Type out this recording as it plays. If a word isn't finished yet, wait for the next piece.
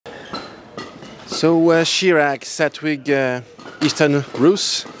So Chirag, Satwik, Eastern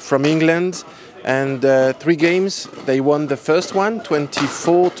Rus from England, and 3 games. They won the first one,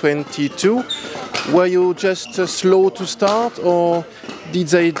 24-22. Were you just slow to start, or did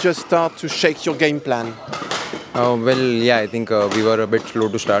they just start to shake your game plan? Well, yeah, I think we were a bit slow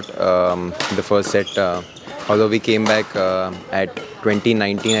to start the first set. Although we came back at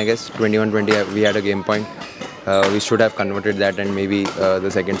 2019, I guess, 21-20, we had a game point. We should have converted that, and maybe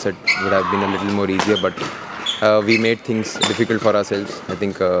the second set would have been a little more easier, but we made things difficult for ourselves. I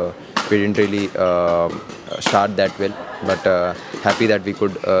think we didn't really start that well, but happy that we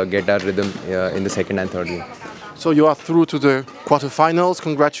could get our rhythm in the second and third game. So you are through to the quarterfinals.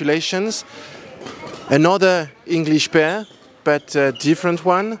 Congratulations. Another English pair, but a different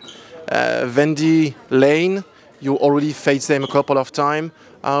one. Wendy Lane, you already faced them a couple of times.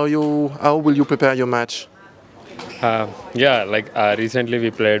 How will you prepare your match? Yeah, like recently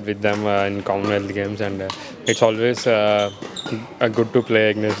we played with them in Commonwealth Games, and it's always good to play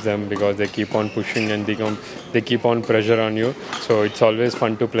against them because they keep on pushing and they keep on pressure on you. So it's always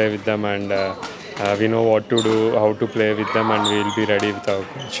fun to play with them, and we know what to do, how to play with them, and we'll be ready with our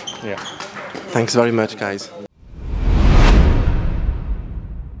coach. Yeah. Thanks very much, guys.